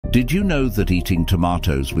Did you know that eating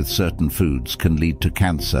tomatoes with certain foods can lead to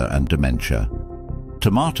cancer and dementia?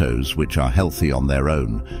 Tomatoes, which are healthy on their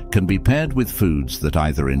own, can be paired with foods that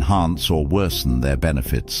either enhance or worsen their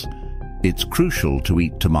benefits. It's crucial to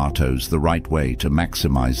eat tomatoes the right way to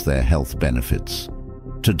maximize their health benefits.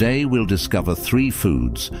 Today we'll discover 3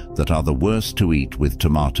 foods that are the worst to eat with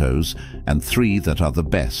tomatoes and 3 that are the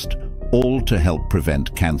best, all to help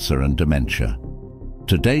prevent cancer and dementia.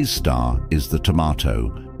 Today's star is the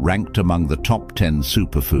tomato, ranked among the top 10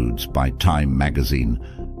 superfoods by Time magazine,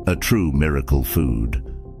 a true miracle food.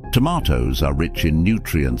 Tomatoes are rich in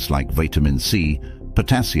nutrients like vitamin C,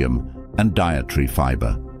 potassium, and dietary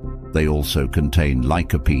fiber. They also contain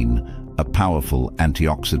lycopene, a powerful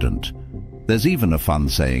antioxidant. There's even a fun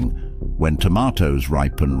saying, when tomatoes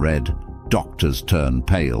ripen red, doctors turn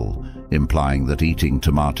pale, implying that eating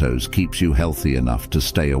tomatoes keeps you healthy enough to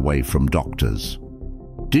stay away from doctors.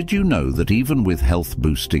 Did you know that even with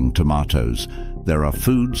health-boosting tomatoes, there are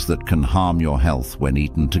foods that can harm your health when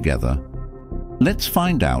eaten together? Let's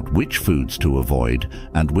find out which foods to avoid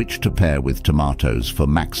and which to pair with tomatoes for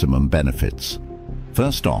maximum benefits.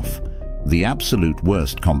 First off, the absolute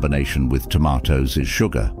worst combination with tomatoes is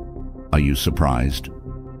sugar. Are you surprised?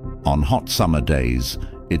 On hot summer days,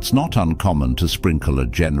 it's not uncommon to sprinkle a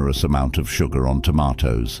generous amount of sugar on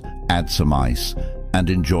tomatoes, add some ice, and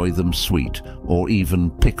enjoy them sweet, or even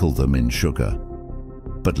pickle them in sugar.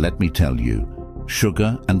 But let me tell you,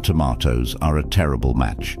 sugar and tomatoes are a terrible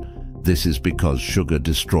match. This is because sugar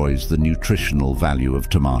destroys the nutritional value of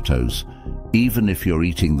tomatoes. Even if you're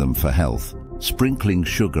eating them for health, sprinkling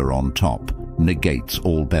sugar on top negates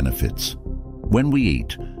all benefits. When we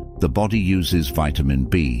eat, the body uses vitamin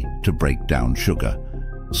B to break down sugar.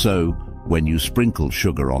 So, when you sprinkle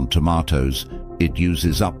sugar on tomatoes, it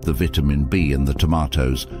uses up the vitamin B in the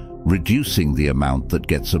tomatoes, reducing the amount that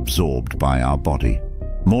gets absorbed by our body.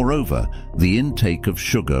 Moreover, the intake of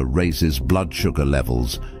sugar raises blood sugar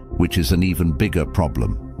levels, which is an even bigger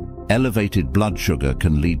problem. Elevated blood sugar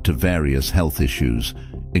can lead to various health issues,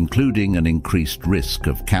 including an increased risk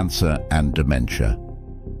of cancer and dementia.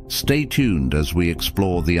 Stay tuned as we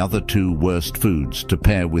explore the other 2 worst foods to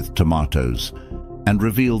pair with tomatoes and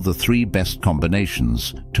reveal the 3 best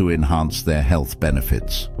combinations to enhance their health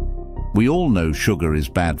benefits. We all know sugar is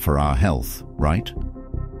bad for our health, right?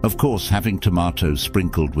 Of course, having tomatoes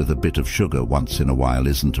sprinkled with a bit of sugar once in a while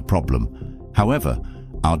isn't a problem. However,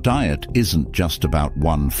 our diet isn't just about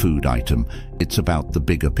one food item, it's about the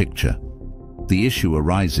bigger picture. The issue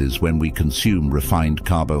arises when we consume refined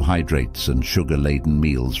carbohydrates and sugar-laden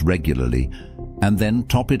meals regularly and then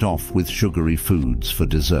top it off with sugary foods for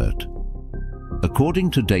dessert. According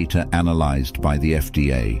to data analyzed by the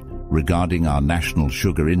FDA regarding our national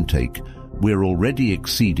sugar intake, we're already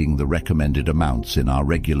exceeding the recommended amounts in our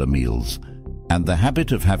regular meals, and the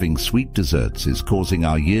habit of having sweet desserts is causing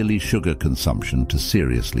our yearly sugar consumption to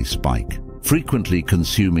seriously spike. Frequently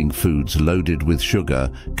consuming foods loaded with sugar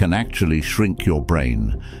can actually shrink your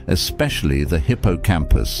brain, especially the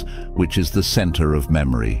hippocampus, which is the center of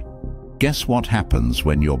memory. Guess what happens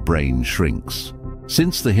when your brain shrinks?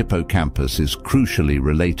 Since the hippocampus is crucially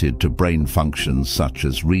related to brain functions such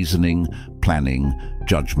as reasoning, planning,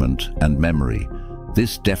 judgment, and memory,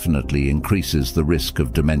 this definitely increases the risk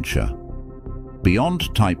of dementia.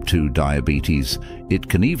 Beyond type 2 diabetes, it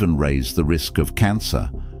can even raise the risk of cancer.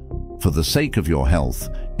 For the sake of your health,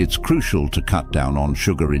 it's crucial to cut down on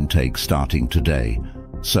sugar intake starting today.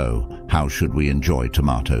 So, how should we enjoy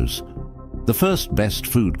tomatoes? The first best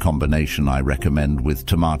food combination I recommend with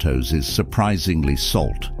tomatoes is surprisingly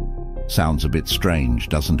salt. Sounds a bit strange,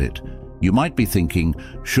 doesn't it? You might be thinking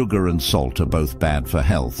sugar and salt are both bad for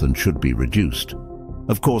health and should be reduced.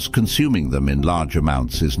 Of course, consuming them in large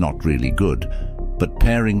amounts is not really good, but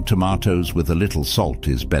pairing tomatoes with a little salt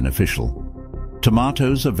is beneficial.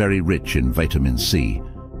 Tomatoes are very rich in vitamin C,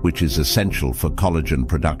 which is essential for collagen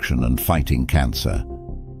production and fighting cancer.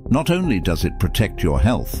 Not only does it protect your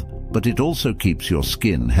health, but it also keeps your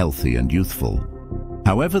skin healthy and youthful.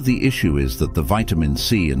 However, the issue is that the vitamin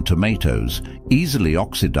C in tomatoes easily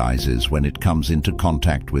oxidizes when it comes into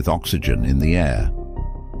contact with oxygen in the air.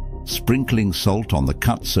 Sprinkling salt on the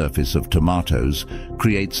cut surface of tomatoes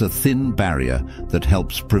creates a thin barrier that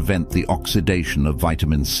helps prevent the oxidation of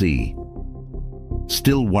vitamin C.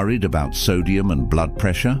 Still worried about sodium and blood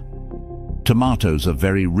pressure? Tomatoes are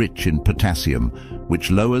very rich in potassium, which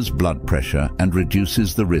lowers blood pressure and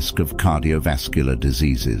reduces the risk of cardiovascular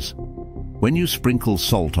diseases. When you sprinkle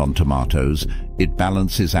salt on tomatoes, it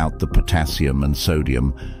balances out the potassium and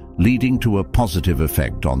sodium, leading to a positive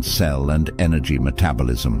effect on cell and energy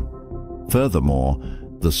metabolism. Furthermore,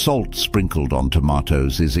 The salt sprinkled on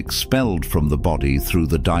tomatoes is expelled from the body through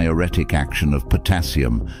the diuretic action of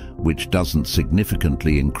potassium, which doesn't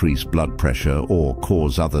significantly increase blood pressure or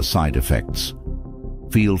cause other side effects.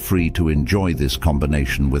 Feel free to enjoy this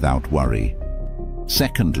combination without worry.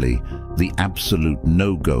 Secondly, the absolute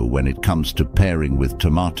no-go when it comes to pairing with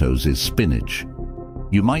tomatoes is spinach.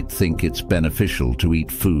 You might think it's beneficial to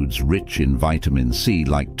eat foods rich in vitamin C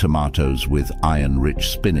like tomatoes with iron-rich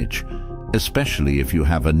spinach, especially if you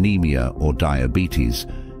have anemia or diabetes,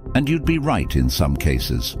 and you'd be right in some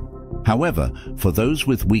cases. However, for those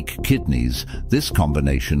with weak kidneys, this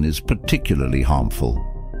combination is particularly harmful.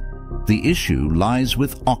 The issue lies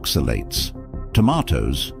with oxalates.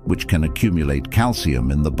 Tomatoes, which can accumulate calcium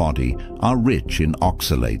in the body, are rich in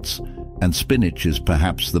oxalates, and spinach is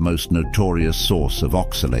perhaps the most notorious source of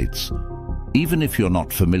oxalates. Even if you're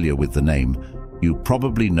not familiar with the name, you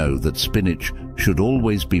probably know that spinach should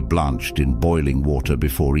always be blanched in boiling water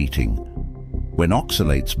before eating. When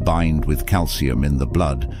oxalates bind with calcium in the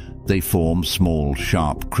blood, they form small,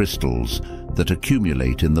 sharp crystals that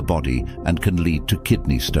accumulate in the body and can lead to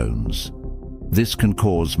kidney stones. This can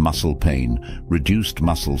cause muscle pain, reduced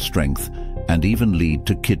muscle strength, and even lead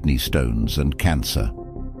to kidney stones and cancer.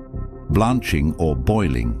 Blanching or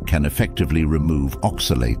boiling can effectively remove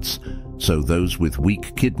oxalates, so those with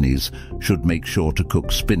weak kidneys should make sure to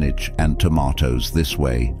cook spinach and tomatoes this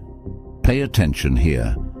way. Pay attention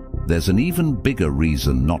here. There's an even bigger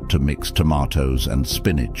reason not to mix tomatoes and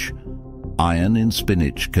spinach. Iron in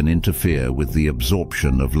spinach can interfere with the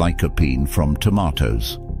absorption of lycopene from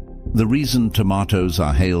tomatoes. The reason tomatoes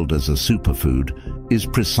are hailed as a superfood is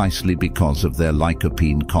precisely because of their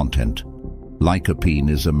lycopene content. Lycopene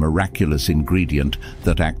is a miraculous ingredient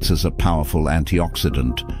that acts as a powerful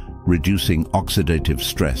antioxidant, reducing oxidative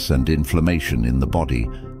stress and inflammation in the body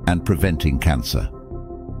and preventing cancer.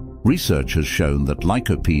 Research has shown that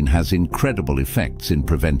lycopene has incredible effects in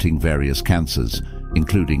preventing various cancers,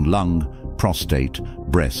 including lung, prostate,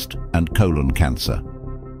 breast, and colon cancer.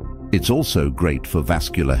 It's also great for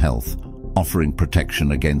vascular health, offering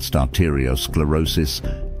protection against arteriosclerosis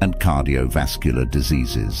and cardiovascular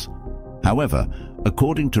diseases. However,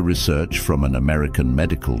 according to research from an American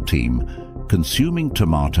medical team, consuming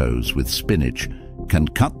tomatoes with spinach can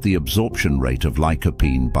cut the absorption rate of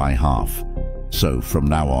lycopene by half. So from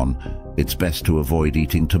now on, it's best to avoid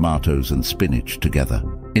eating tomatoes and spinach together.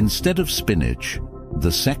 Instead of spinach,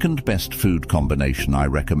 the second best food combination I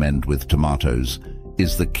recommend with tomatoes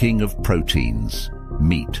is the king of proteins,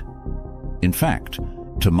 meat. In fact,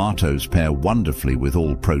 tomatoes pair wonderfully with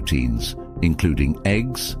all proteins, including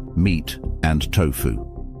eggs, meat, and tofu.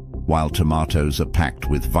 While tomatoes are packed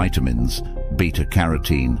with vitamins,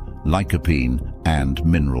 beta-carotene, lycopene, and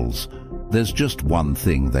minerals, there's just one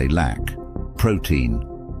thing they lack: protein.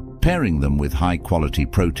 Pairing them with high-quality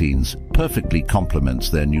proteins perfectly complements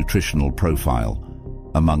their nutritional profile.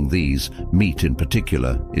 Among these, meat in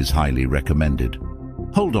particular is highly recommended.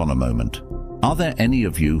 Hold on a moment. Are there any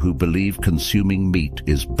of you who believe consuming meat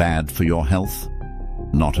is bad for your health?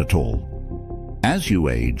 Not at all. As you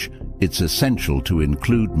age, it's essential to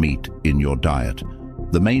include meat in your diet.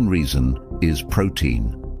 The main reason is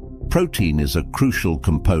protein. Protein is a crucial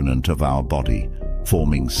component of our body,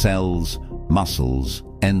 forming cells, muscles,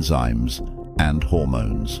 enzymes, and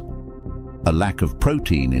hormones. A lack of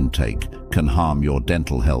protein intake can harm your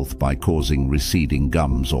dental health by causing receding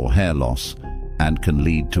gums or hair loss, and can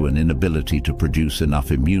lead to an inability to produce enough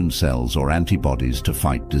immune cells or antibodies to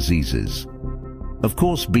fight diseases. Of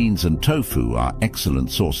course, beans and tofu are excellent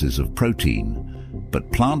sources of protein,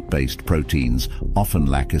 but plant-based proteins often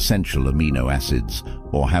lack essential amino acids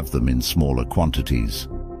or have them in smaller quantities.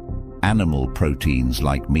 Animal proteins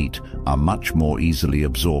like meat are much more easily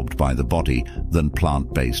absorbed by the body than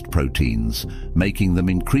plant-based proteins, making them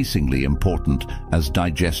increasingly important as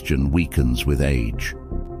digestion weakens with age.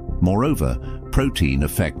 Moreover, protein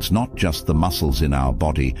affects not just the muscles in our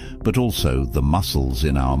body, but also the muscles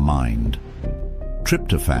in our mind.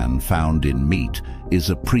 Tryptophan found in meat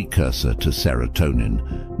is a precursor to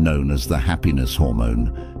serotonin, known as the happiness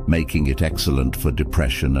hormone, making it excellent for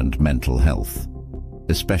depression and mental health.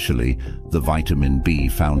 Especially, the vitamin B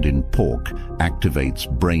found in pork activates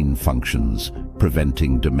brain functions,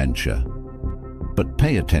 preventing dementia. But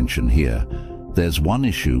pay attention here. There's one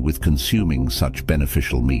issue with consuming such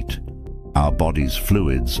beneficial meat. Our body's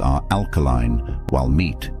fluids are alkaline, while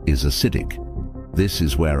meat is acidic. This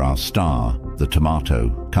is where our star, the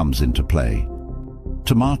tomato, comes into play.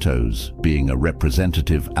 Tomatoes, being a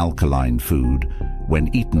representative alkaline food,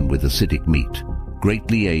 when eaten with acidic meat,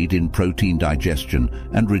 greatly aid in protein digestion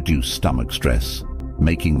and reduce stomach stress,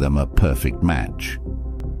 making them a perfect match.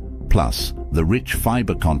 Plus, the rich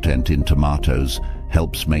fiber content in tomatoes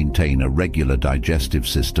helps maintain a regular digestive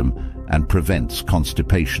system and prevents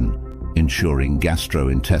constipation, ensuring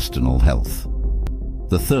gastrointestinal health.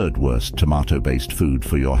 The third worst tomato-based food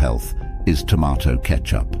for your health is tomato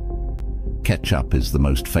ketchup. Ketchup is the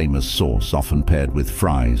most famous sauce, often paired with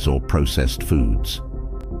fries or processed foods.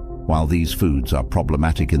 While these foods are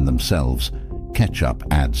problematic in themselves, ketchup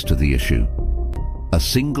adds to the issue. A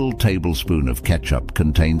single tablespoon of ketchup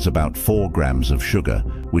contains about 4 grams of sugar,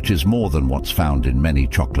 which is more than what's found in many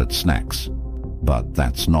chocolate snacks. But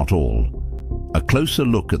that's not all. A closer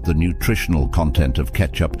look at the nutritional content of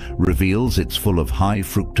ketchup reveals it's full of high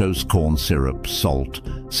fructose corn syrup, salt,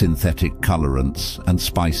 synthetic colorants, and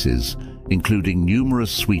spices, including numerous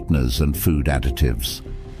sweeteners and food additives.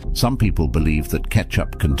 Some people believe that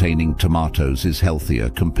ketchup containing tomatoes is healthier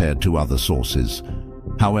compared to other sauces.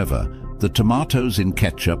 However, the tomatoes in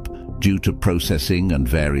ketchup, due to processing and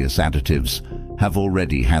various additives, have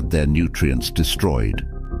already had their nutrients destroyed.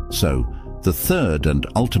 So, the third and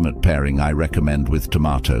ultimate pairing I recommend with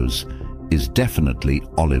tomatoes is definitely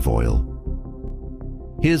olive oil.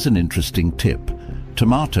 Here's an interesting tip.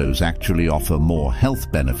 Tomatoes actually offer more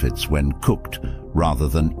health benefits when cooked rather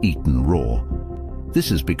than eaten raw.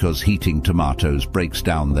 This is because heating tomatoes breaks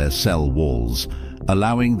down their cell walls,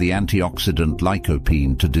 allowing the antioxidant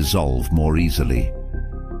lycopene to dissolve more easily.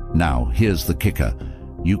 Now, here's the kicker.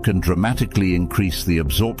 You can dramatically increase the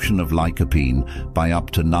absorption of lycopene by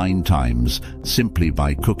up to 9 times simply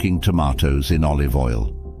by cooking tomatoes in olive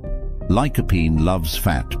oil. Lycopene loves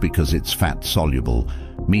fat because it's fat-soluble,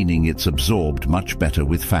 meaning it's absorbed much better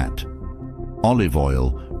with fat. Olive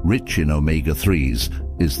oil, rich in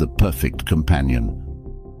omega-3s, is the perfect companion.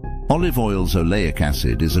 Olive oil's oleic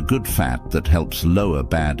acid is a good fat that helps lower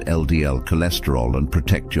bad LDL cholesterol and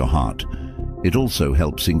protect your heart. It also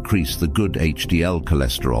helps increase the good HDL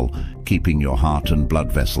cholesterol, keeping your heart and blood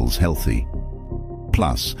vessels healthy.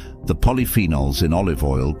 Plus, the polyphenols in olive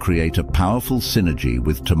oil create a powerful synergy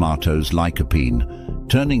with tomatoes' lycopene,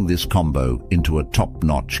 turning this combo into a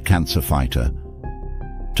top-notch cancer fighter.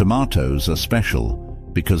 Tomatoes are special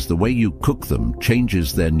because the way you cook them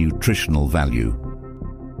changes their nutritional value.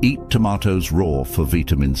 Eat tomatoes raw for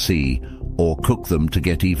vitamin C, or cook them to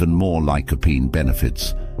get even more lycopene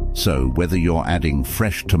benefits. So, whether you're adding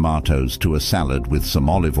fresh tomatoes to a salad with some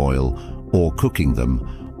olive oil or cooking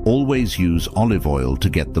them, always use olive oil to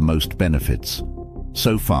get the most benefits.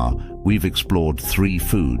 So far, we've explored 3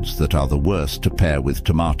 foods that are the worst to pair with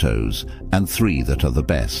tomatoes and 3 that are the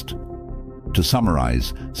best. To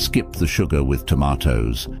summarize, skip the sugar with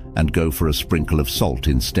tomatoes and go for a sprinkle of salt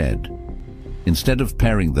instead. Instead of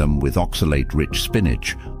pairing them with oxalate-rich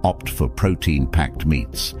spinach, opt for protein-packed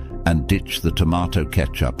meats and ditch the tomato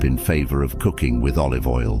ketchup in favor of cooking with olive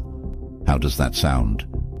oil. How does that sound?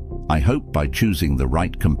 I hope by choosing the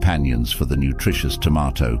right companions for the nutritious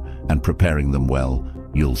tomato and preparing them well,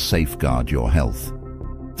 you'll safeguard your health.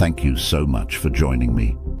 Thank you so much for joining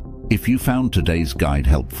me. If you found today's guide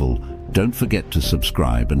helpful, don't forget to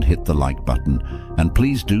subscribe and hit the like button, and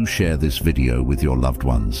please do share this video with your loved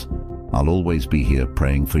ones. I'll always be here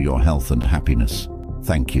praying for your health and happiness.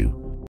 Thank you.